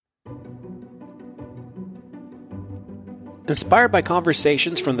Inspired by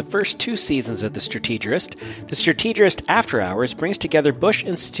conversations from the first 2 seasons of The Strategerist, The Strategerist After Hours brings together Bush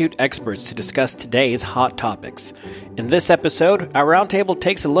Institute experts to discuss today's hot topics. In this episode, our roundtable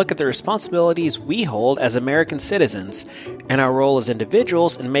takes a look at the responsibilities we hold as American citizens and our role as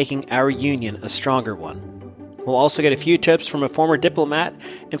individuals in making our union a stronger one. We'll also get a few tips from a former diplomat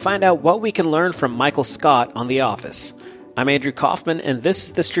and find out what we can learn from Michael Scott on The Office. I'm Andrew Kaufman, and this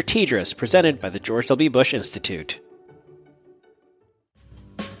is The Strategerist, presented by the George W. Bush Institute.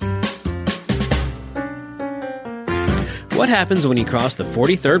 What happens when you cross the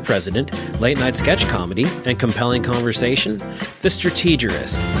 43rd president, late-night sketch comedy, and compelling conversation? The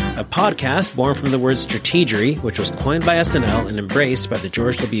Strategerist, a podcast born from the word strategery, which was coined by SNL and embraced by the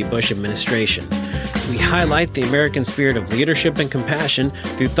George W. Bush administration. We highlight the American spirit of leadership and compassion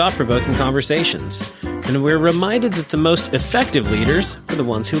through thought-provoking conversations. And we're reminded that the most effective leaders are the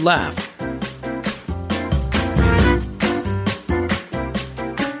ones who laugh.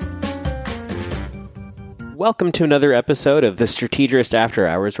 Welcome to another episode of The Strategerist After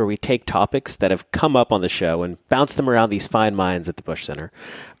Hours, where we take topics that have come up on the show and bounce them around these fine minds at the Bush Center.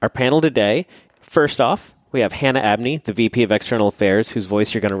 Our panel today, first off, we have Hannah Abney, the VP of External Affairs, whose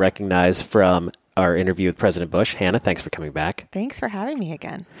voice you're going to recognize from our interview with President Bush. Hannah, thanks for coming back. Thanks for having me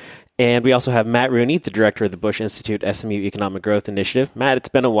again. And we also have Matt Rooney, the director of the Bush Institute SMU Economic Growth Initiative. Matt, it's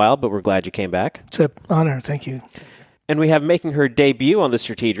been a while, but we're glad you came back. It's an honor. Thank you. And we have making her debut on The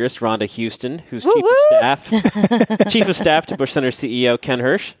Strategist, Rhonda Houston, who's Chief of Staff to Bush Center CEO Ken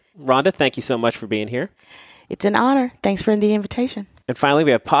Hirsch. Rhonda, thank you so much for being here. It's an honor. Thanks for the invitation. And finally,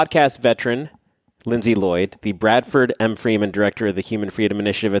 we have podcast veteran Lindsay Lloyd, the Bradford M. Freeman Director of the Human Freedom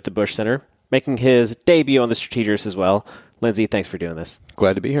Initiative at the Bush Center, making his debut on The Strategist as well. Lindsay, thanks for doing this.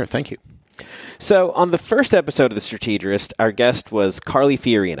 Glad to be here. Thank you. So on the first episode of The Strategist, our guest was Carly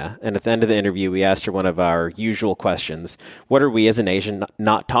Fiorina, and at the end of the interview, we asked her one of our usual questions: what are we as a nation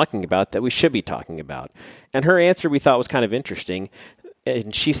not talking about that we should be talking about? And her answer we thought was kind of interesting,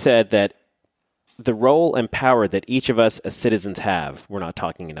 and she said that the role and power that each of us as citizens have, we're not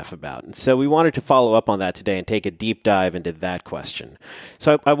talking enough about. And so we wanted to follow up on that today and take a deep dive into that question.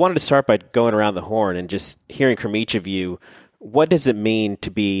 So I wanted to start by going around the horn and just hearing from each of you, what does it mean to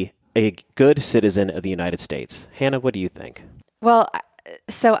be a good citizen of the United States? Hannah, what do you think? Well,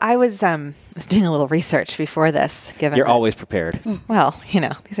 so I was doing a little research before this. You're always prepared. Well,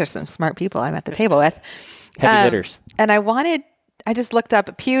 these are some smart people I'm at the table with. Heavy hitters. And I just looked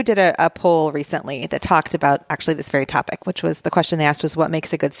up, Pew did a poll recently that talked about actually this very topic, which was the question they asked was, what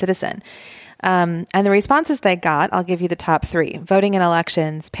makes a good citizen? And the responses they got, I'll give you the top 3: voting in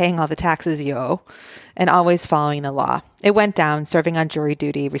elections, paying all the taxes you owe, and always following the law. It went down: serving on jury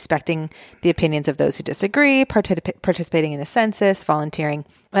duty, respecting the opinions of those who disagree, participating in the census, volunteering.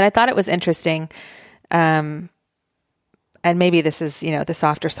 But I thought it was interesting, and maybe this is, the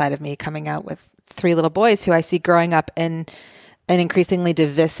softer side of me coming out with 3 little boys who I see growing up in an increasingly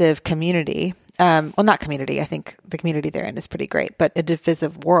divisive community. Well, not community. I think the community they're in is pretty great, but a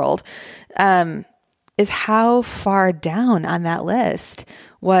divisive world, is how far down on that list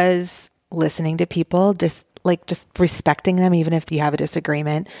was listening to people, just respecting them, even if you have a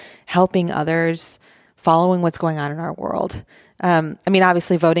disagreement, helping others, following what's going on in our world.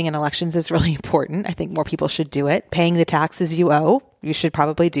 Obviously voting in elections is really important. I think more people should do it. Paying the taxes you owe, you should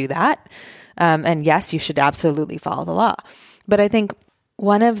probably do that. And yes, you should absolutely follow the law. But I think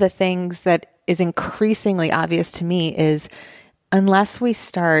one of the things that is increasingly obvious to me is unless we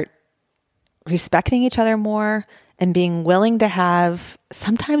start respecting each other more and being willing to have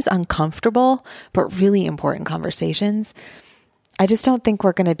sometimes uncomfortable but really important conversations, I just don't think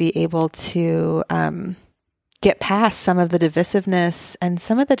we're going to be able to get past some of the divisiveness and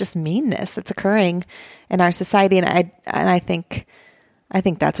some of the just meanness that's occurring in our society. And I think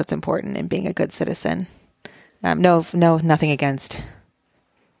that's what's important in being a good citizen. Nothing against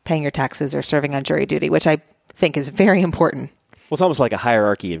paying your taxes or serving on jury duty, which I think is very important. Well, it's almost like a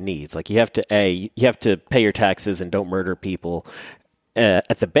hierarchy of needs. Like you have to pay your taxes and don't murder people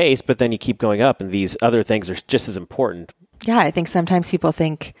at the base, but then you keep going up, and these other things are just as important. Yeah, I think sometimes people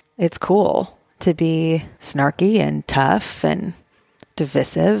think it's cool to be snarky and tough and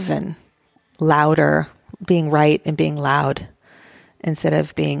divisive and louder, being right and being loud instead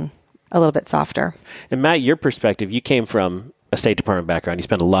of being a little bit softer. And Matt, your perspective, you came from a State Department background. You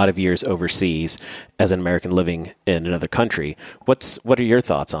spent a lot of years overseas as an American living in another country. What are your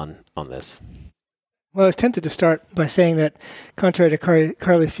thoughts on this? Well, I was tempted to start by saying that, contrary to Carly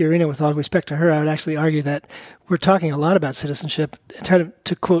Fiorina, with all respect to her, I would actually argue that we're talking a lot about citizenship.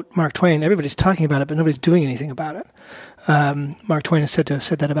 To quote Mark Twain, everybody's talking about it, but nobody's doing anything about it. Mark Twain is said to have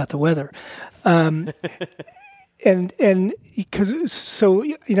said that about the weather. and because so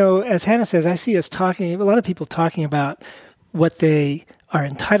as Hannah says, I see us talking, a lot of people talking about what they are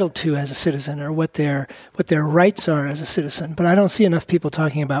entitled to as a citizen or what their rights are as a citizen, but I don't see enough people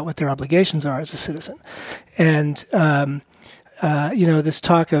talking about what their obligations are as a citizen. And this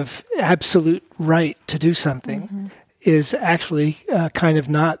talk of absolute right to do something is actually kind of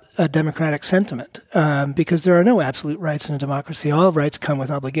not a democratic sentiment, because there are no absolute rights in a democracy. All rights come with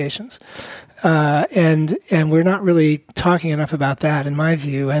obligations. And we're not really talking enough about that, in my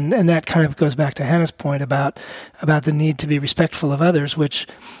view. And that kind of goes back to Hannah's point about the need to be respectful of others, which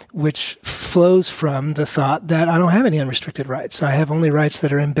flows from the thought that I don't have any unrestricted rights. I have only rights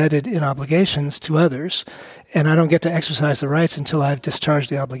that are embedded in obligations to others, and I don't get to exercise the rights until I've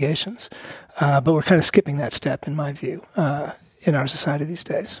discharged the obligations. But we're kind of skipping that step, in my view, in our society these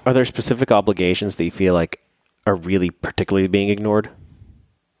days. Are there specific obligations that you feel like are really particularly being ignored?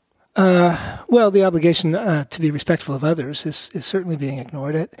 Well, the obligation to be respectful of others is certainly being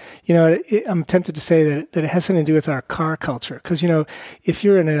ignored. I'm tempted to say that it has something to do with our car culture. Because if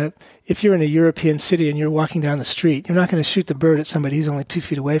you're in a European city and you're walking down the street, you're not going to shoot the bird at somebody who's only 2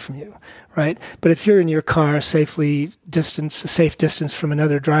 feet away from you, right? But if you're in your car, a safe distance from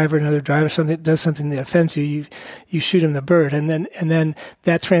another driver something does something that offends you, you shoot him the bird, and then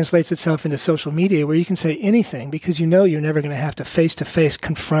that translates itself into social media where you can say anything because you're never going to have to face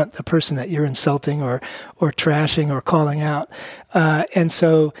confront the person that you're insulting or trashing or calling out, and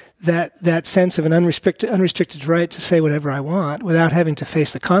so that sense of an unrestricted right to say whatever I want without having to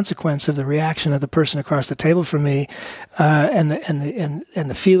face the consequence of the reaction of the person across the table from me, and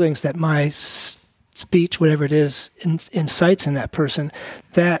the feelings that my speech, whatever it is, incites in that person,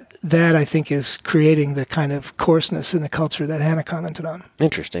 that I think is creating the kind of coarseness in the culture that Hannah commented on.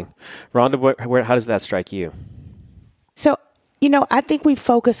 Interesting. Rhonda, how does that strike you? So, I think we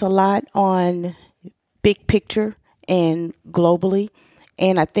focus a lot on big picture and globally.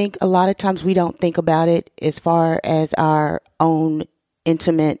 And I think a lot of times we don't think about it as far as our own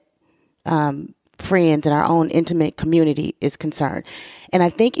intimate friends and our own intimate community is concerned. And I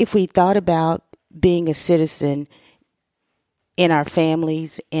think if we thought about being a citizen in our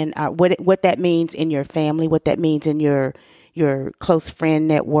families, in our, what that means in your family, what that means in your close friend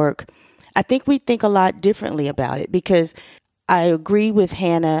network, I think we think a lot differently about it, because I agree with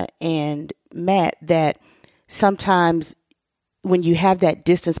Hannah and Matt that sometimes when you have that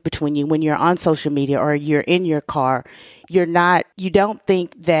distance between you, when you're on social media or you're in your car, you don't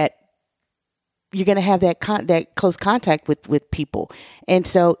think that you're going to have that close contact with people. And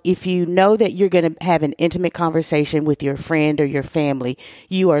so if you know that you're going to have an intimate conversation with your friend or your family,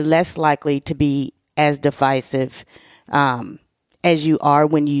 you are less likely to be as divisive as you are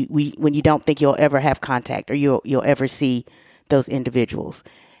when you don't think you'll ever have contact or you'll ever see those individuals.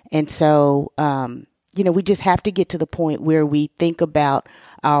 And so, we just have to get to the point where we think about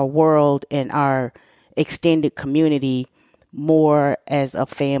our world and our extended community more as a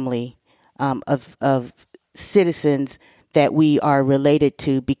family of citizens that we are related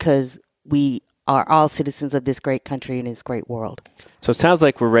to, because we are all citizens of this great country and this great world. So it sounds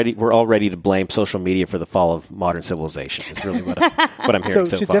like we're all ready to blame social media for the fall of modern civilization. Is really what I'm hearing so far.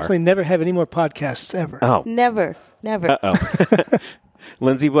 So we should definitely never have any more podcasts ever. Oh, never. Uh-oh.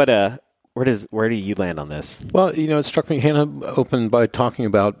 Lindsay, where do you land on this? Well, it struck me, Hannah opened by talking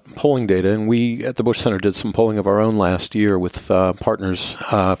about polling data, and we at the Bush Center did some polling of our own last year with partners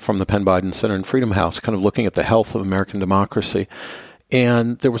from the Penn Biden Center and Freedom House, kind of looking at the health of American democracy.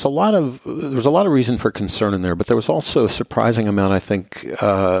 And there was a lot of reason for concern in there, but there was also a surprising amount, I think,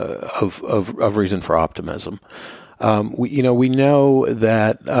 of reason for optimism. We know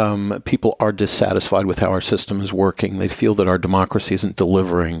that people are dissatisfied with how our system is working. They feel that our democracy isn't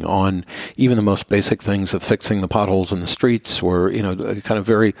delivering on even the most basic things of fixing the potholes in the streets or, kind of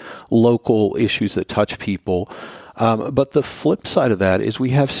very local issues that touch people. But the flip side of that is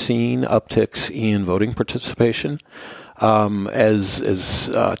we have seen upticks in voting participation. As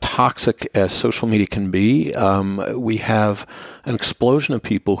toxic as social media can be, we have an explosion of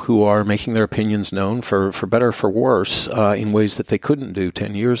people who are making their opinions known for better or for worse in ways that they couldn't do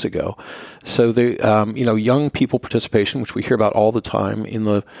 10 years ago. So the young people participation, which we hear about all the time, in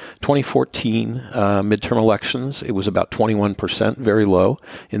the 2014 midterm elections, it was about 21%, very low.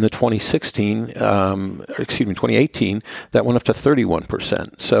 In the 2018, that went up to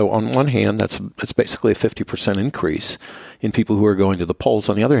 31%. So on one hand, that's basically a 50% increase in people who are going to the polls.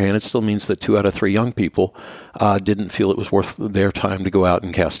 On the other hand, it still means that 2 out of 3 young people didn't feel it was worth their time to go out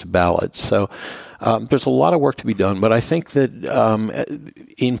and cast a ballot. So there's a lot of work to be done, but I think that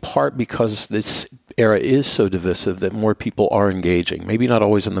in part because this era is so divisive that more people are engaging. Maybe not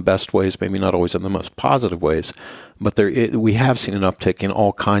always in the best ways, maybe not always in the most positive ways, but we have seen an uptick in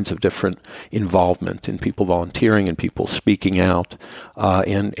all kinds of different involvement in people volunteering and people speaking out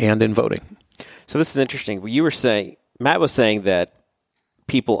and in voting. So this is interesting. Matt was saying that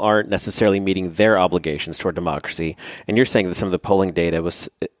people aren't necessarily meeting their obligations toward democracy, and you're saying that some of the polling data was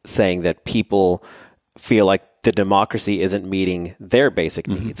saying that people feel like the democracy isn't meeting their basic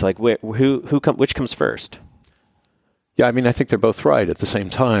needs. Like, which comes first? Yeah, I mean, I think they're both right at the same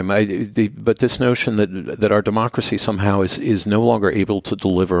time. But this notion that our democracy somehow is no longer able to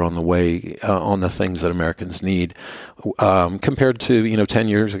deliver on the things that Americans need, compared to 10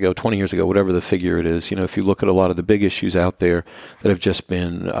 years ago, 20 years ago, whatever the figure it is. If you look at a lot of the big issues out there that have just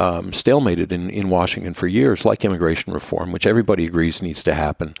been stalemated in Washington for years, like immigration reform, which everybody agrees needs to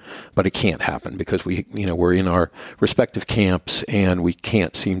happen, but it can't happen because we're in our respective camps and we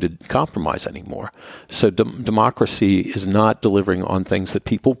can't seem to compromise anymore. So democracy is not delivering on things that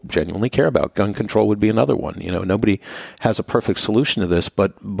people genuinely care about. Gun control would be another one. Nobody has a perfect solution to this,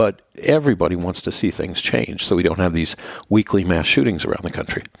 but everybody wants to see things change so we don't have these weekly mass shootings around the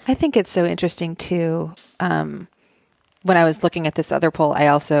country. I think it's so interesting too. When I was looking at this other poll, I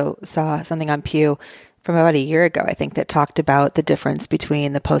also saw something on Pew from about a year ago, I think, that talked about the difference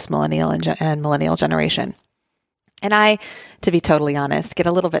between the post-millennial and millennial generation. And I, to be totally honest, get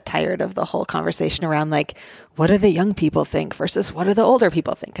a little bit tired of the whole conversation around like, what do the young people think versus what do the older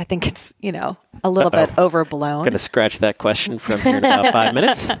people think? I think it's, a little bit overblown. Going to scratch that question from here in about 5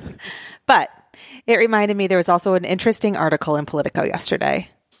 minutes. But it reminded me there was also an interesting article in Politico yesterday.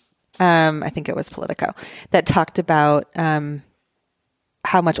 I think it was Politico that talked about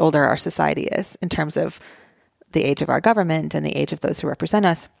how much older our society is in terms of the age of our government and the age of those who represent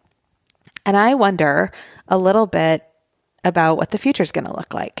us. And I wonder a little bit about what the future is going to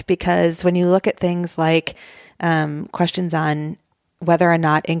look like, because when you look at things like questions on whether or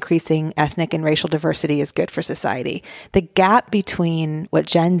not increasing ethnic and racial diversity is good for society, the gap between what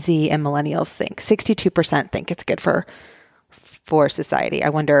Gen Z and millennials think, 62% think it's good for society. I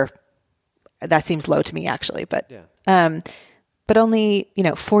wonder, that seems low to me actually, but but only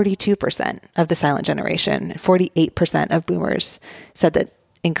 42% of the silent generation, 48% of boomers said that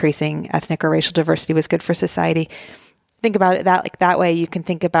increasing ethnic or racial diversity was good for society. Think about it that way. You can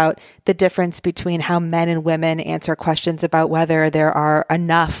think about the difference between how men and women answer questions about whether there are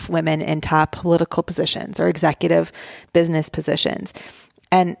enough women in top political positions or executive business positions.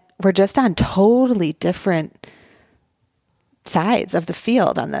 And we're just on totally different sides of the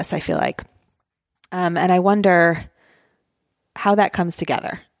field on this, I feel like. And I wonder how that comes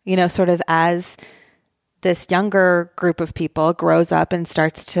together, sort of as this younger group of people grows up and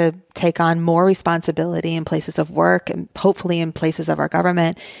starts to take on more responsibility in places of work and hopefully in places of our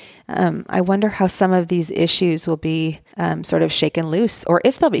government. I wonder how some of these issues will be sort of shaken loose, or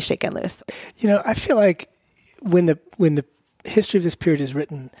if they'll be shaken loose. I feel like when the history of this period is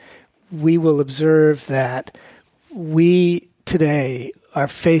written, we will observe that we today are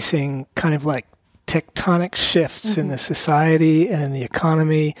facing kind of like tectonic shifts in the society and in the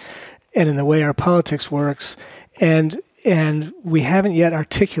economy and in the way our politics works, and we haven't yet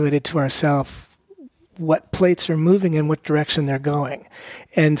articulated to ourselves what plates are moving and what direction they're going,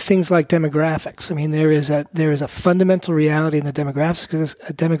 and things like demographics. I mean, there is a fundamental reality in the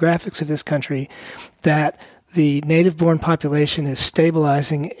demographics of this country that the native-born population is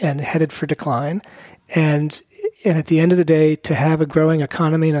stabilizing and headed for decline, and at the end of the day, to have a growing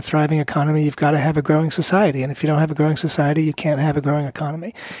economy and a thriving economy, you've got to have a growing society. And if you don't have a growing society, you can't have a growing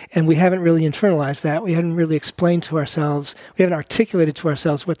economy. And we haven't really internalized that. We haven't really explained to ourselves, we haven't articulated to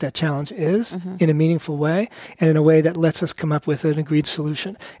ourselves what that challenge is in a meaningful way and in a way that lets us come up with an agreed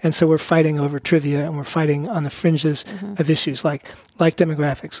solution. And so we're fighting over trivia and we're fighting on the fringes of issues like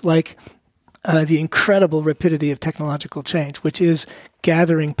demographics, like the incredible rapidity of technological change, which is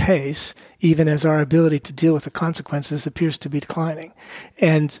gathering pace, even as our ability to deal with the consequences appears to be declining.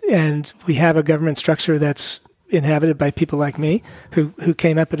 And we have a government structure that's inhabited by people like me who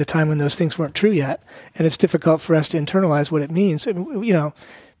came up at a time when those things weren't true yet. And it's difficult for us to internalize what it means.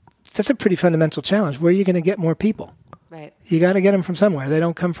 That's a pretty fundamental challenge. Where are you going to get more people? Right. You got to get them from somewhere. They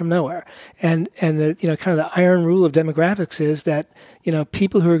don't come from nowhere. And the kind of the iron rule of demographics is that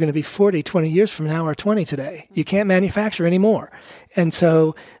people who are going to be 40, 20 years from now are 20 today. You can't manufacture anymore. And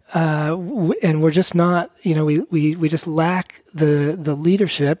so and we're just not, we just lack the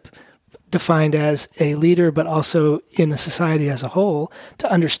leadership defined as a leader, but also in the society as a whole,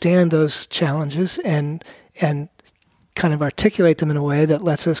 to understand those challenges and kind of articulate them in a way that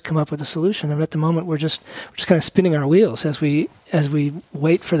lets us come up with a solution. And at the moment, we're just kind of spinning our wheels as we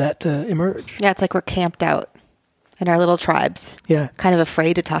wait for that to emerge. Yeah, it's like we're camped out in our little tribes. Yeah. Kind of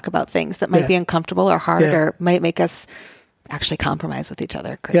afraid to talk about things that might be uncomfortable or hard or might make us actually compromise with each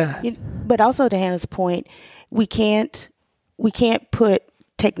other. Yeah. But also to Hannah's point, we can't put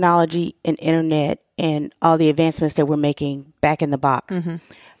technology and internet and all the advancements that we're making back in the box. Mm-hmm.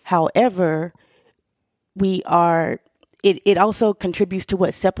 However, it also contributes to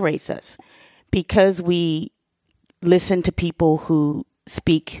what separates us, because we listen to people who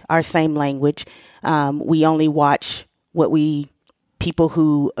speak our same language. We only watch people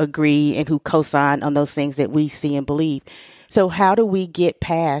who agree and who co-sign on those things that we see and believe. So how do we get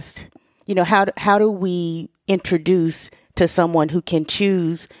past, how do we introduce to someone who can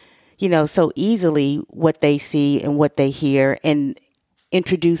choose, so easily what they see and what they hear, and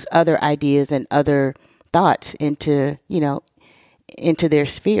introduce other ideas and other thoughts into their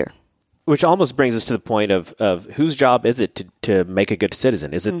sphere? Which almost brings us to the point of whose job is it to make a good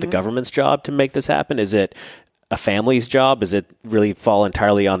citizen? Is it the government's job to make this happen? Is it a family's job? Does it really fall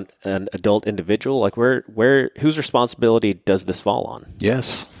entirely on an adult individual? Like whose responsibility does this fall on?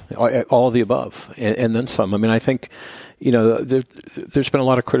 Yes, all of the above, and then some. I mean, I think, there's been a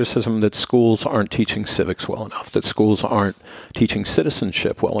lot of criticism that schools aren't teaching civics well enough, that schools aren't teaching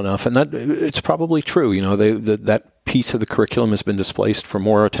citizenship well enough, and that it's probably true. That piece of the curriculum has been displaced for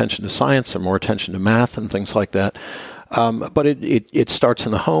more attention to science or more attention to math and things like that. But it starts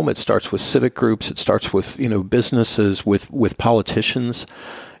in the home. It starts with civic groups. It starts with businesses, with politicians.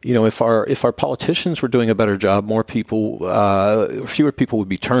 If our politicians were doing a better job, fewer people would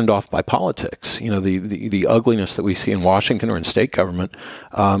be turned off by politics. The ugliness that we see in Washington or in state government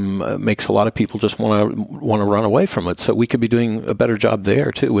makes a lot of people just want to run away from it. So we could be doing a better job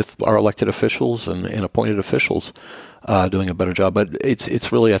there too, with our elected officials and appointed officials doing a better job. But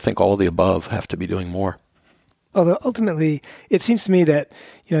it's really, I think, all of the above have to be doing more. Although ultimately, it seems to me that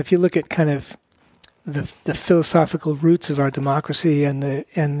if you look at kind of the philosophical roots of our democracy and the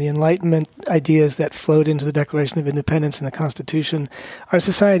Enlightenment ideas that flowed into the Declaration of Independence and the Constitution, our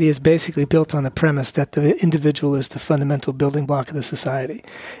society is basically built on the premise that the individual is the fundamental building block of the society,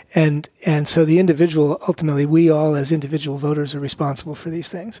 and so the individual, ultimately, we all as individual voters are responsible for these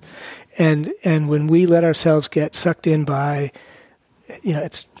things, and when we let ourselves get sucked in by,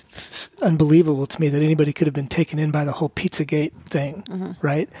 it's unbelievable to me that anybody could have been taken in by the whole Pizzagate thing,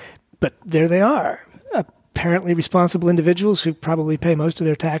 right? But there they are, apparently responsible individuals who probably pay most of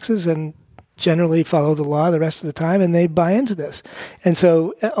their taxes and generally follow the law the rest of the time, and they buy into this. And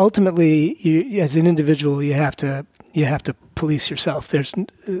so ultimately, as an individual, you have to police yourself. There's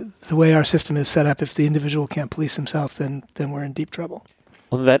the way our system is set up. If the individual can't police himself, then we're in deep trouble.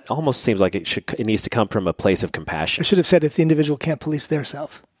 Well, that almost seems like it needs to come from a place of compassion. I should have said if the individual can't police their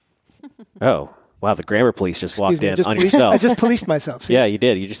self. Oh, wow. The grammar police just walked in on yourself. I just policed myself. See? Yeah, you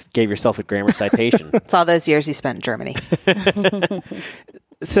did. You just gave yourself a grammar citation. It's all those years you spent in Germany.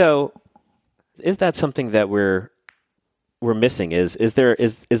 So is that something that we're missing? Is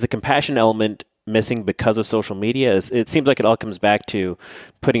the compassion element missing because of social media? It seems like it all comes back to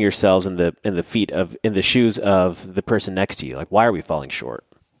putting yourselves in the shoes of the person next to you. Like, why are we falling short?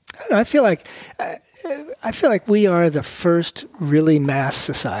 I feel like we are the first really mass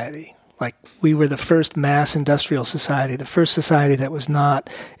society. Like, we were the first mass industrial society, the first society that was not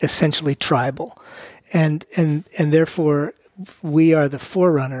essentially tribal, and therefore we are the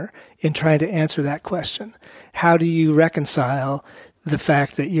forerunner in trying to answer that question. How do you reconcile the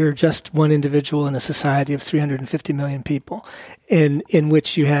fact that you're just one individual in a society of 350 million people, in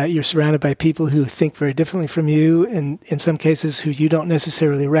which you're surrounded by people who think very differently from you, and in some cases who you don't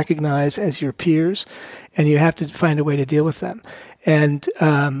necessarily recognize as your peers, and you have to find a way to deal with them. And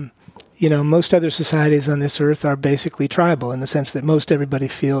most other societies on this earth are basically tribal in the sense that most everybody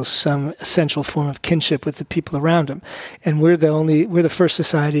feels some essential form of kinship with the people around them. And we're the first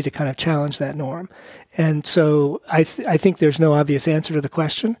society to kind of challenge that norm. And so I think there's no obvious answer to the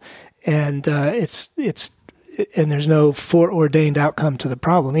question, and and there's no foreordained outcome to the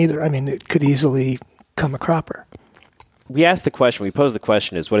problem either. I mean, it could easily come a cropper. We posed the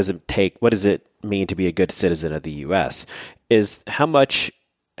question is, what does it mean to be a good citizen of the U.S.?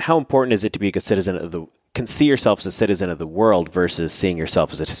 How important is it to be a good citizen see yourself as a citizen of the world versus seeing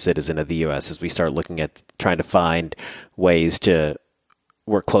yourself as a citizen of the U.S. as we start looking at trying to find ways to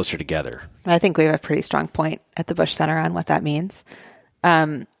work closer together? I think we have a pretty strong point at the Bush Center on what that means.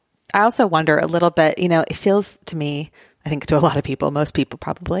 I also wonder a little bit, it feels to me, I think to a lot of people, most people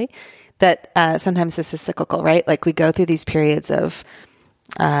probably, that sometimes this is cyclical, right? Like we go through these periods of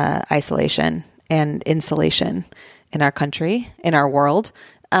isolation and insulation, in our country, in our world.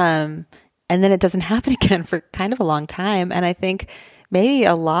 And then it doesn't happen again for kind of a long time. And I think maybe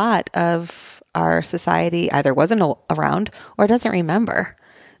a lot of our society either wasn't around or doesn't remember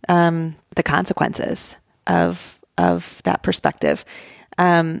the consequences of that perspective.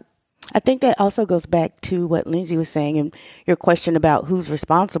 I think that also goes back to what Lindsay was saying and your question about who's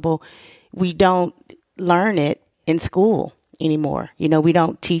responsible. We don't learn it in school anymore. We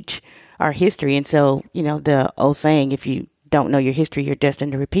don't teach our history. And so, the old saying, if you don't know your history, you're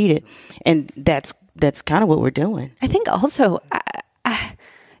destined to repeat it. And that's kind of what we're doing. I think also,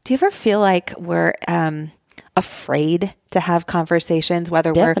 do you ever feel like we're afraid to have conversations,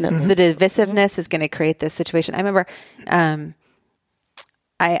 whether Definitely. the divisiveness is going to create this situation? I remember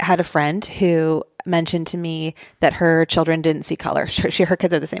I had a friend who mentioned to me that her children didn't see color. Her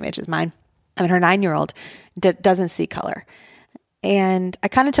kids are the same age as mine. I mean, her 9-year-old doesn't see color. And I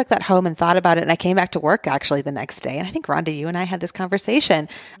kind of took that home and thought about it. And I came back to work actually the next day. And I think, Rhonda, you and I had this conversation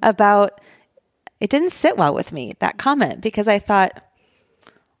about it didn't sit well with me, that comment, because I thought,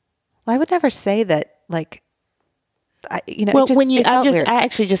 well, I would never say that, like, I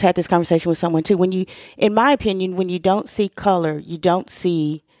actually just had this conversation with someone too. In my opinion, when you don't see color, you don't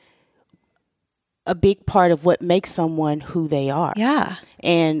see a big part of what makes someone who they are. Yeah.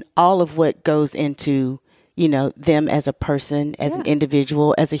 And all of what goes into, them as a person, as an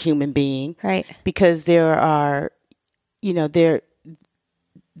individual, as a human being. Right. Because there are, their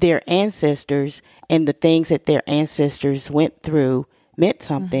ancestors and the things that their ancestors went through meant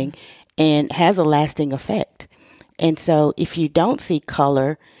something and has a lasting effect. And so if you don't see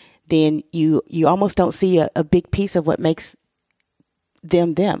color, then you almost don't see a big piece of what makes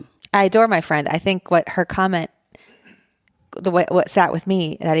them them. I adore my friend. I think what her comment, what sat with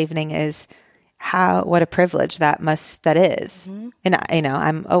me that evening is what a privilege that is. Mm-hmm. And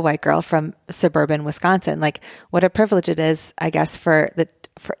I'm a white girl from suburban Wisconsin. Like, what a privilege it is, I guess,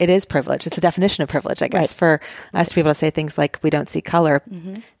 it is privilege. It's a definition of privilege, I guess, for us to be able to say things like we don't see color.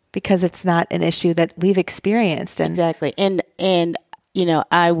 Mm-hmm. Because it's not an issue that we've experienced. Exactly. And I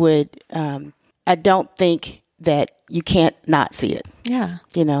don't think that you can't not see it. Yeah.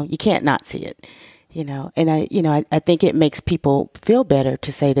 You can't not see it, and I think it makes people feel better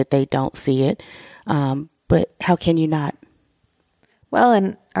to say that they don't see it. But how can you not? Well,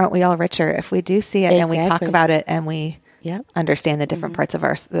 and aren't we all richer if we do see it and we talk about it and we understand the different parts of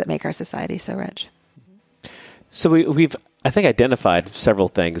that make our society so rich? So we've I think identified several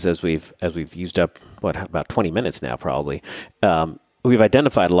things as we've used up about 20 minutes now probably. We've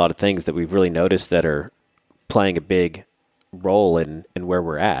identified a lot of things that we've really noticed that are playing a big role in where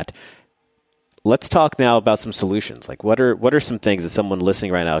we're at. Let's talk now about some solutions. Like what are some things that someone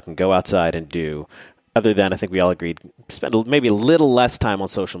listening right now can go outside and do? Other than, I think we all agreed, spend maybe a little less time on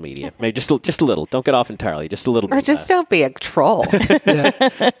social media. Maybe just a little. Don't get off entirely. Just a little bit. Or just don't be a troll.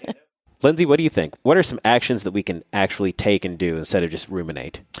 Lindsay, what do you think? What are some actions that we can actually take and do instead of just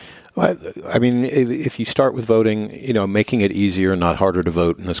ruminate? Well, I mean, if you start with voting, making it easier and not harder to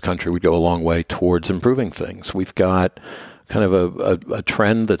vote in this country would go a long way towards improving things. We've got kind of a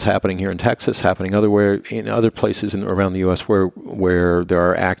trend that's happening here in Texas, happening in other places around the U.S. where there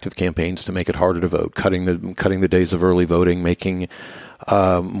are active campaigns to make it harder to vote, cutting the days of early voting, making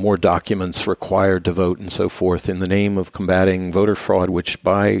more documents required to vote and so forth in the name of combating voter fraud, which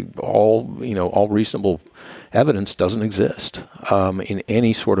by all reasonable evidence doesn't exist in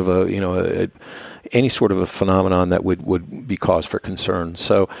any sort of a phenomenon that would be cause for concern.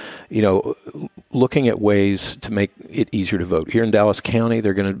 So, looking at ways to make it easier to vote. Here in Dallas County,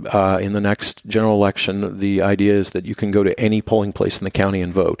 they're going to, in the next general election, the idea is that you can go to any polling place in the county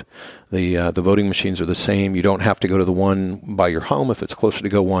and vote. The voting machines are the same. You don't have to go to the one by your home. If it's closer to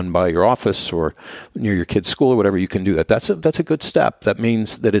go one by your office or near your kid's school or whatever, you can do that. That's a good step. That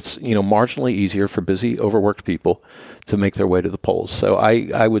means that it's marginally easier for busy, overworked people to make their way to the polls. So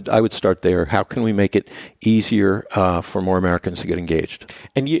I would start there. How can we make it easier for more Americans to get engaged?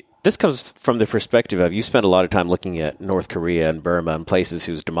 And this comes from the perspective of you spend a lot of time looking at North Korea and Burma and places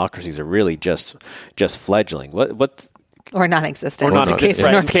whose democracies are really just fledgling. What or non-existent. Or non-existent.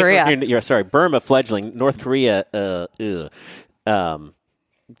 Right. North Korea. Sorry, Burma fledgling. North Korea.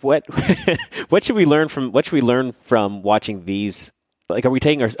 What should we learn from watching these? Like, are we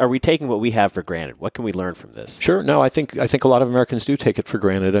taking what we have for granted? What can we learn from this? Sure. No, I think a lot of Americans do take it for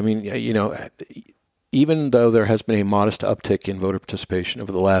granted. I mean, even though there has been a modest uptick in voter participation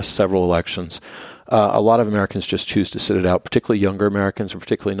over the last several elections, a lot of Americans just choose to sit it out, particularly younger Americans and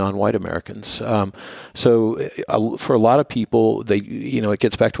particularly non-white Americans. So for a lot of people, it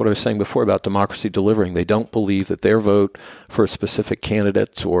gets back to what I was saying before about democracy delivering. They don't believe that their vote for a specific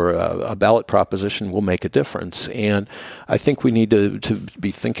candidate or a ballot proposition will make a difference. And I think we need to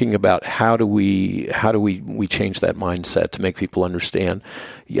be thinking about how do we change that mindset to make people understand.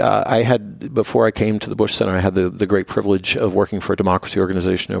 Before I came to the Bush Center, I had the great privilege of working for a democracy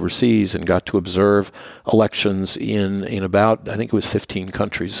organization overseas and got to observe elections in about, I think it was 15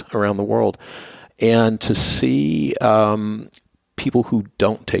 countries around the world. And to see people who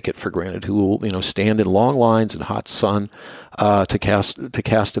don't take it for granted, who will stand in long lines in hot sun to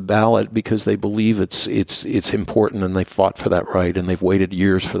cast a ballot because they believe it's important and they fought for that right and they've waited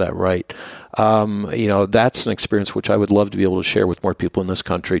years for that right. That's an experience which I would love to be able to share with more people in this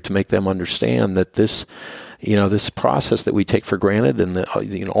country to make them understand that this process that we take for granted and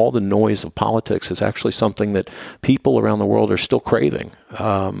all the noise of politics is actually something that people around the world are still craving.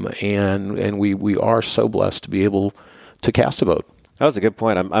 And we are so blessed to be able to cast a vote. That was a good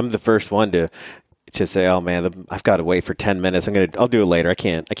point. I'm the first one to say, oh man, I've got to wait for 10 minutes. I'll do it later. I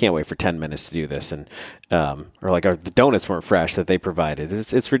can't wait for 10 minutes to do this. And the donuts weren't fresh that they provided.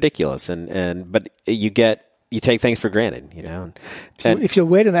 It's ridiculous. But you take things for granted, And if you'll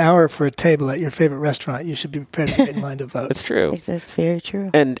wait an hour for a table at your favorite restaurant, you should be prepared to wait in line to vote. It's true. That's very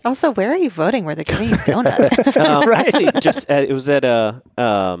true. And also, where are you voting? Where they're giving you donuts? Right. Actually, it was at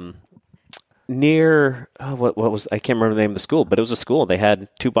a near what was, I can't remember the name of the school, but it was a school. They had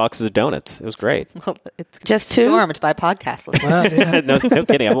 2 boxes of donuts. It was great. Well, it's just 2? Stormed by podcast listeners. Wow, yeah. No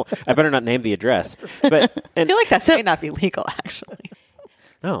kidding. I better not name the address. But I feel like that might not be legal, actually.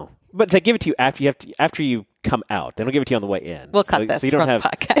 No, but they give it to you after you come out. They don't give it to you on the way in. We'll cut this so you don't from have the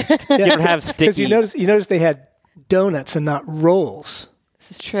podcast. you don't have sticky. Because you notice they had donuts and not rolls.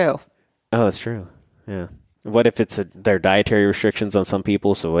 This is true. Oh, that's true. Yeah. What if there are dietary restrictions on some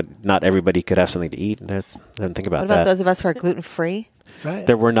people, so not everybody could have something to eat? I didn't think about that. What about those of us who are gluten-free? Right.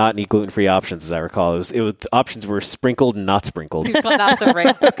 There were not any gluten-free options, as I recall. The options were sprinkled and not sprinkled. You've gone off the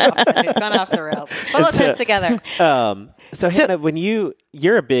rails. You've gone off the rails. Well, let's put it together. So Hannah, when you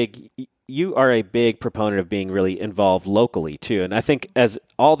are a big proponent of being really involved locally too, and I think as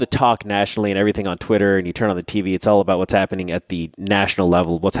all the talk nationally and everything on Twitter and you turn on the TV, it's all about what's happening at the national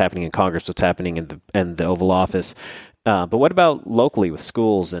level, what's happening in Congress, what's happening in the Oval Office. But what about locally with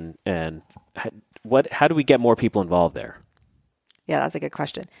schools and how do we get more people involved there? Yeah, that's a good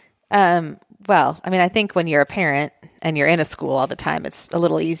question. Well, I think when you're a parent and you're in a school all the time, it's a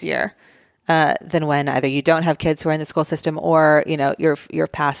little easier than when either you don't have kids who are in the school system or you're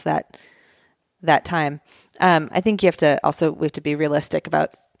past that time. I think we have to be realistic about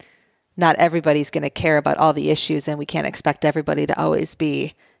not everybody's going to care about all the issues, and we can't expect everybody to always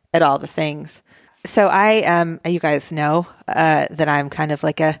be at all the things. So you guys know that I'm kind of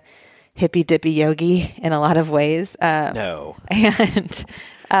like a hippy dippy yogi in a lot of ways. No. And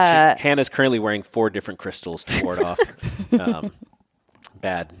Hannah's currently wearing 4 different crystals to ward off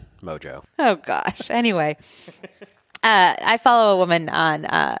bad mojo. Oh gosh. Anyway, I follow a woman on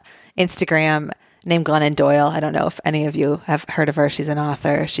Instagram named Glennon Doyle. I don't know if any of you have heard of her. She's an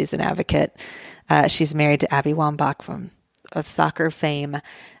author. She's an advocate. She's married to Abby Wambach of soccer fame.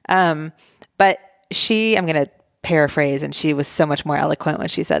 But I'm going to paraphrase, and she was so much more eloquent when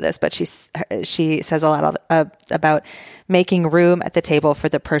she said this, but she says a lot about making room at the table for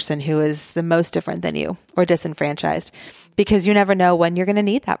the person who is the most different than you or disenfranchised, because you never know when you're going to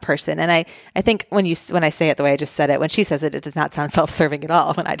need that person. And I think when I say it the way I just said it, when she says it, it does not sound self-serving at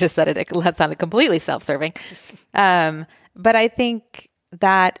all. When I just said it sounded completely self-serving. But I think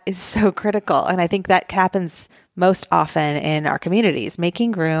that is so critical. And I think that happens most often in our communities,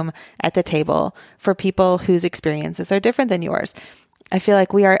 making room at the table for people whose experiences are different than yours. I feel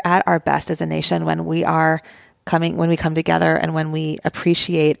like we are at our best as a nation when we come together and when we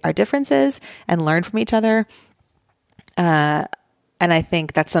appreciate our differences and learn from each other. And I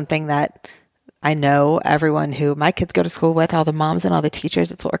think that's something that I know everyone who my kids go to school with, all the moms and all the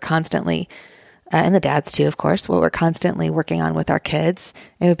teachers, it's what we're constantly and the dads too, of course, what we're constantly working on with our kids.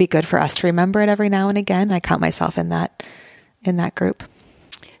 It would be good for us to remember it every now and again. I count myself in that group.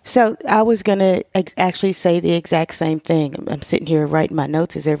 So I was going to actually say the exact same thing. I'm sitting here writing my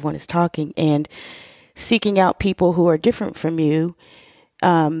notes as everyone is talking and seeking out people who are different from you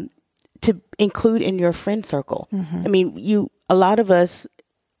to include in your friend circle. Mm-hmm. A lot of us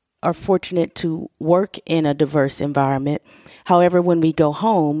are fortunate to work in a diverse environment. However, when we go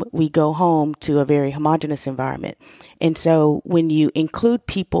home to a very homogenous environment. And so when you include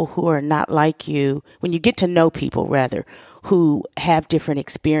people who are not like you, when you get to know people rather, who have different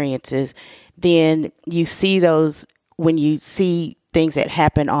experiences, then you see those, when you see things that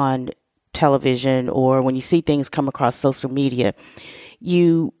happen on television or when you see things come across social media,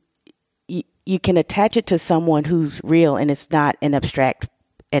 you can attach it to someone who's real, and it's not an abstract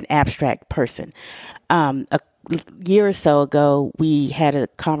person. A year or so ago, we had a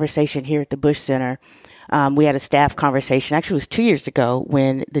conversation here at the Bush Center. We had a staff conversation. Actually, it was 2 years ago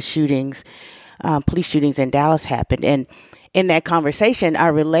when the shootings, police shootings in Dallas happened. And in that conversation, I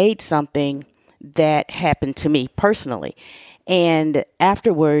relayed something that happened to me personally. And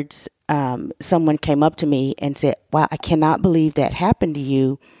afterwards, someone came up to me and said, "Wow, I cannot believe that happened to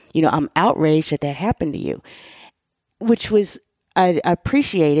you. You know, I'm outraged that happened to you," which was, I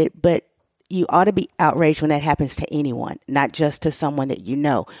appreciate it, but you ought to be outraged when that happens to anyone, not just to someone that you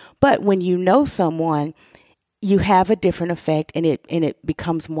know. But when you know someone, you have a different effect, and it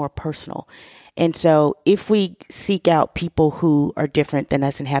becomes more personal. And so if we seek out people who are different than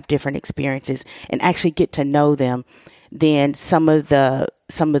us and have different experiences and actually get to know them, then some of the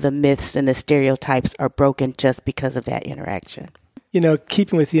myths and the stereotypes are broken just because of that interaction. You know,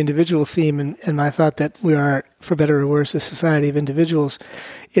 keeping with the individual theme and my thought that we are, for better or worse, a society of individuals,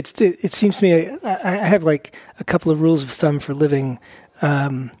 it seems to me I have like a couple of rules of thumb for living.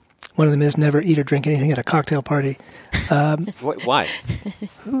 One of them is never eat or drink anything at a cocktail party. Why?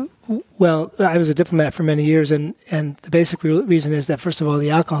 Well, I was a diplomat for many years, and the basic reason is that, first of all,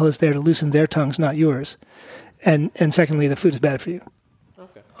 the alcohol is there to loosen their tongues, not yours. And secondly, the food is bad for you.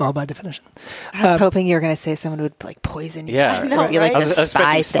 All by definition. I was hoping you were going to say someone would like poison you. Yeah, No, be like I was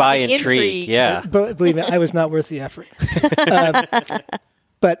expecting spy intrigue. Yeah, but believe me, I was not worth the effort.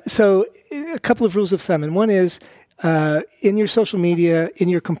 But so a couple of rules of thumb, and one is in your social media, in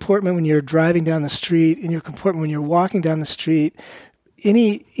your comportment when you're driving down the street, in your comportment when you're walking down the street,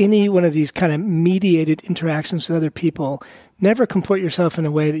 any one of these kind of mediated interactions with other people, never comport yourself in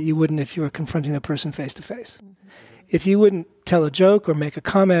a way that you wouldn't if you were confronting the person face to face. If you wouldn't tell a joke or make a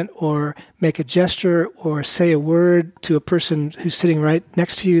comment or make a gesture or say a word to a person who's sitting right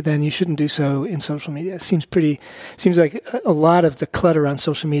next to you, then you shouldn't do so in social media. It seems like a lot of the clutter on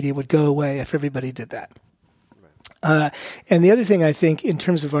social media would go away if everybody did that. And the other thing I think in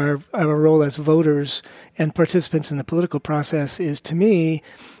terms of our role as voters and participants in the political process is, to me,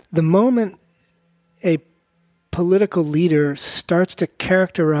 the moment a political leader starts to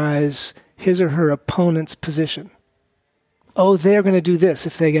characterize his or her opponent's position, oh, they're going to do this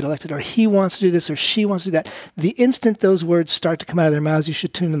if they get elected, or he wants to do this, or she wants to do that. The instant those words start to come out of their mouths, you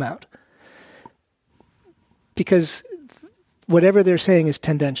should tune them out. Because whatever they're saying is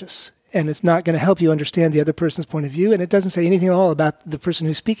tendentious, and it's not going to help you understand the other person's point of view, and it doesn't say anything at all about the person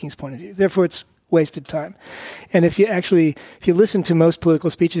who's speaking's point of view. Therefore, it's wasted time. And if you listen to most political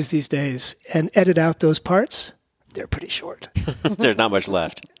speeches these days and edit out those parts, they're pretty short. There's not much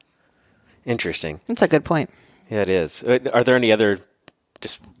left. Interesting. That's a good point. Yeah, it is. Are there any other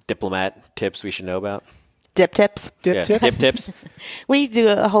just diplomat tips we should know about? Dip tips? Dip tips? We need to do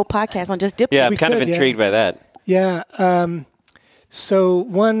a whole podcast on just dip Yeah, tips. I'm kind of intrigued by that. Yeah. So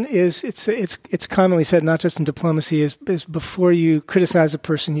one is, it's commonly said, not just in diplomacy, is before you criticize a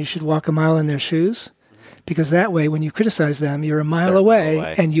person, you should walk a mile in their shoes. Because that way, when you criticize them, you're a mile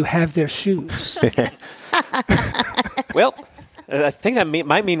away and you have their shoes. Well, I think that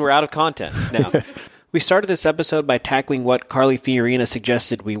might mean we're out of content now. We started this episode by tackling what Carly Fiorina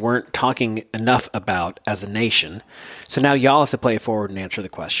suggested we weren't talking enough about as a nation. So now y'all have to play it forward and answer the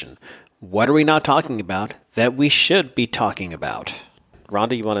question. What are we not talking about that we should be talking about?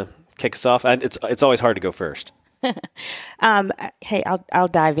 Rhonda, you want to kick us off? It's always hard to go first. Hey, I'll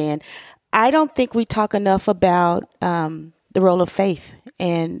dive in. I don't think we talk enough about the role of faith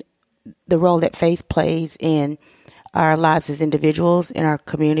and the role that faith plays in our lives as individuals, in our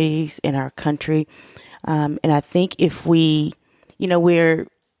communities, in our country. And I think if we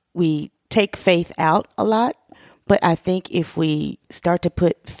take faith out a lot, but I think if we start to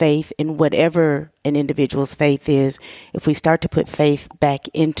put faith in whatever an individual's faith is, if we start to put faith back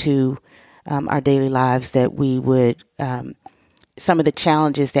into our daily lives, that we would, some of the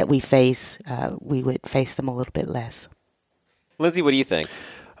challenges that we face, we would face them a little bit less. Lindsay, what do you think?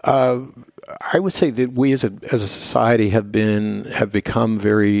 I would say that we as a society have become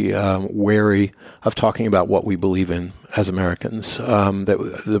very wary of talking about what we believe in as Americans.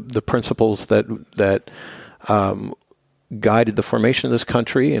 That the principles that guided the formation of this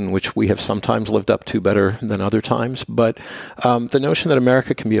country, in which we have sometimes lived up to better than other times. But the notion that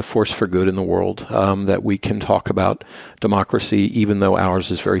America can be a force for good in the world, that we can talk about democracy, even though ours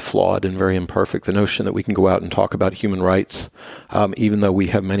is very flawed and very imperfect, the notion that we can go out and talk about human rights, even though we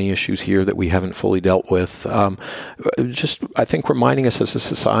have many issues here that we haven't fully dealt with, just, I think, reminding us as a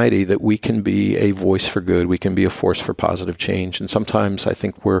society that we can be a voice for good, we can be a force for positive change. And sometimes I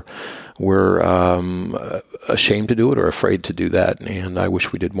think we're ashamed to do it or afraid to do that, and I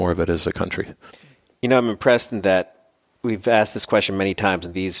wish we did more of it as a country. I'm impressed in that we've asked this question many times,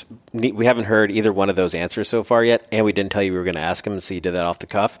 and we haven't heard either one of those answers so far yet, and we didn't tell you we were going to ask them, so you did that off the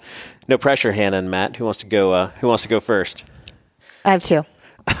cuff. No pressure, Hannah and Matt. Who wants to go? Who wants to go first? I have two.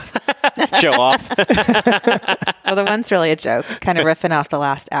 Show off. Well, the one's really a joke, kind of riffing off the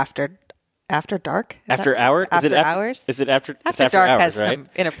last After Dark? After Hour? After Hours? Is it After? After it's After Dark Hours, has right? some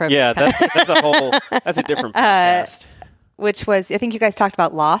inappropriate. Yeah, that's a different podcast. Which was, I think you guys talked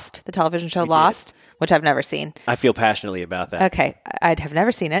about Lost, the television show Lost, which I've never seen. I feel passionately about that. Okay, I'd have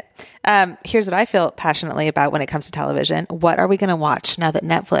never seen it. Here's what I feel passionately about when it comes to television. What are we going to watch now that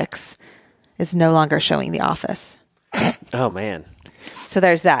Netflix is no longer showing The Office? Oh, man. So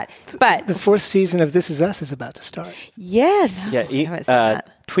there's that. But The 4th season of This Is Us is about to start. Yes. Yeah, I haven't seen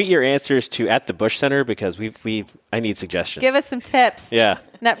that. tweet your answers to @the_Bush_Center because I need suggestions. Give us some tips. Yeah.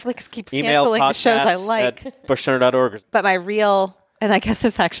 Netflix keeps Email canceling the shows I like. @bushcenter.org. But my real, and I guess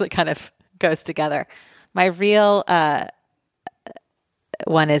this actually kind of goes together. My real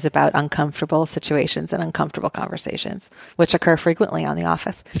one is about uncomfortable situations and uncomfortable conversations, which occur frequently on The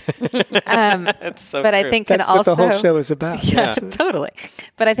Office. That's so But true. I think That's can what also the whole show is about. yeah, totally.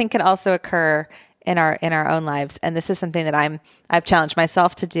 But I think can also occur in our own lives, and this is something that I've challenged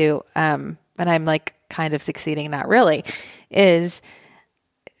myself to do, and I'm like kind of succeeding, not really, is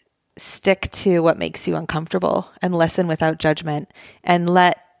stick to what makes you uncomfortable and listen without judgment, and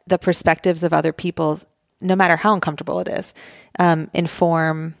let the perspectives of other people's, no matter how uncomfortable it is,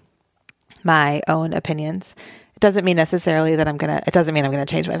 inform my own opinions. It doesn't mean necessarily that it doesn't mean I'm going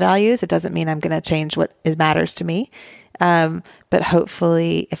to change my values. It doesn't mean I'm going to change what matters to me. But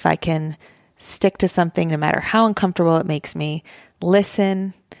hopefully if I can stick to something, no matter how uncomfortable it makes me,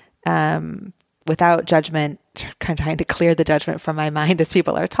 listen, without judgment, trying to clear the judgment from my mind as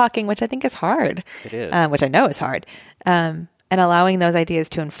people are talking, which I think is hard. It is. Which I know is hard. And allowing those ideas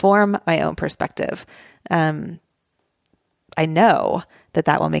to inform my own perspective. I know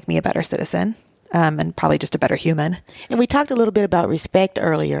that will make me a better citizen, and probably just a better human. And we talked a little bit about respect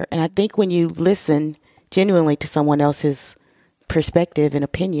earlier. And I think when you listen genuinely to someone else's perspective and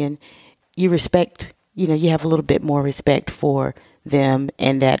opinion, you respect, you have a little bit more respect for them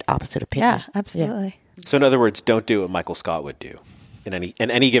and that opposite opinion. Yeah, absolutely. Yeah. So in other words, don't do what Michael Scott would do in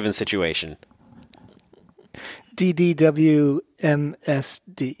any given situation. DDWMSD.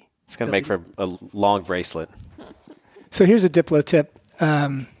 It's going to make for a long bracelet. So here's a Diplo tip.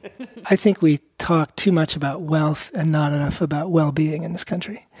 I think we talk too much about wealth and not enough about well-being in this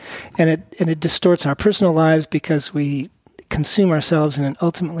country. And it distorts our personal lives because we consume ourselves in an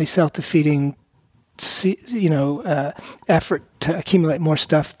ultimately self-defeating effort to accumulate more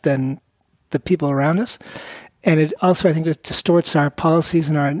stuff than the people around us. And it also, I think, it distorts our policies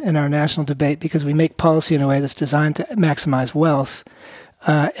in our national debate because we make policy in a way that's designed to maximize wealth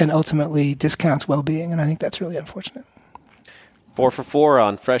and ultimately discounts well-being. And I think that's really unfortunate. 4 for 4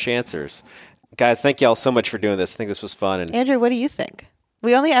 on fresh answers. Guys, thank you all so much for doing this. I think this was fun. And Andrew, what do you think?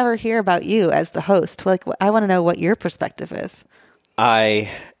 We only ever hear about you as the host. Like, I want to know what your perspective is.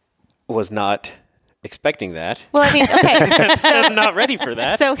 I was not expecting that. Well, I mean, okay. So, I'm not ready for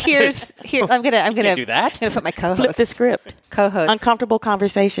that. So here. I'm gonna do that. I'm gonna put my co-host. Flip the script. Co-host. Uncomfortable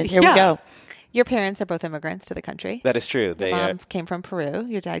conversation. Here we Yeah. go. Your parents are both immigrants to the country. That is true. Your mom came from Peru.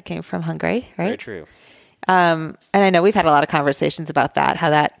 Your dad came from Hungary, right? Very true. And I know we've had a lot of conversations about that,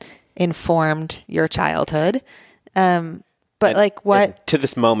 how that informed your childhood. But what to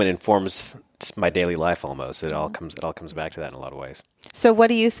this moment informs my daily life almost. It all comes back to that in a lot of ways. So what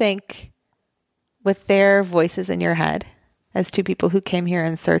do you think with their voices in your head as two people who came here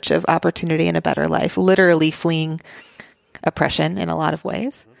in search of opportunity and a better life, literally fleeing oppression in a lot of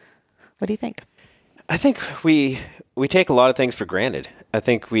ways? What do you think? I think we take a lot of things for granted. I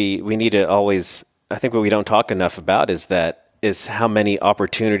think we need to always, I think what we don't talk enough about is how many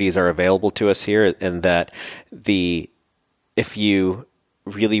opportunities are available to us here, and that if you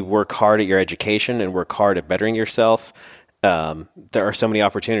really work hard at your education and work hard at bettering yourself, there are so many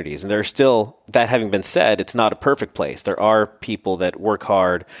opportunities. And there's still, that having been said, it's not a perfect place. There are people that work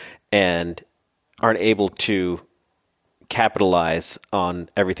hard and aren't able to capitalize on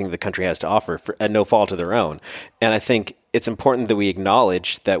everything the country has to offer at no fault of their own. And I think it's important that we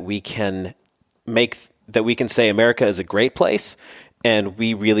acknowledge that we can say America is a great place, and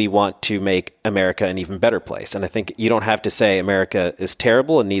we really want to make America an even better place. And I think you don't have to say America is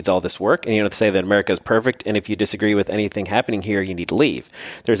terrible and needs all this work, and you don't have to say that America is perfect, and if you disagree with anything happening here, you need to leave.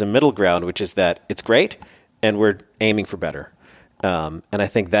 There's a middle ground, which is that it's great, and we're aiming for better. And I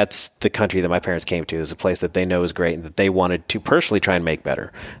think that's the country that my parents came to, is a place that they know is great and that they wanted to personally try and make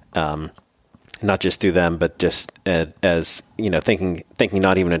better. Not just through them, but just as thinking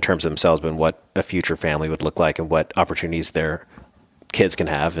not even in terms of themselves, but in what a future family would look like and what opportunities their kids can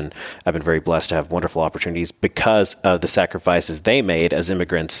have. And I've been very blessed to have wonderful opportunities because of the sacrifices they made as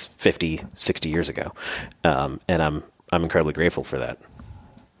immigrants 50, 60 years ago. And I'm incredibly grateful for that.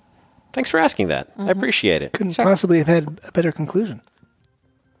 Thanks for asking that. I appreciate it. Couldn't possibly have had a better conclusion.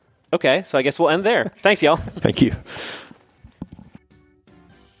 Okay, so I guess we'll end there. Thanks, y'all. Thank you.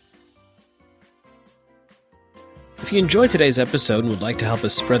 If you enjoyed today's episode and would like to help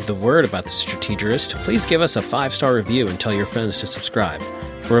us spread the word about The Strategerist, please give us a 5-star review and tell your friends to subscribe.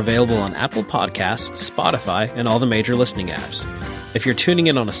 We're available on Apple Podcasts, Spotify, and all the major listening apps. If you're tuning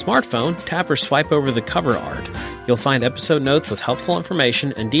in on a smartphone, tap or swipe over the cover art. You'll find episode notes with helpful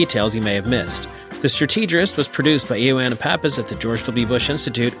information and details you may have missed. The Strategerist was produced by Ioanna Pappas at the George W. Bush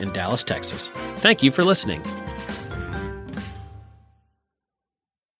Institute in Dallas, Texas. Thank you for listening.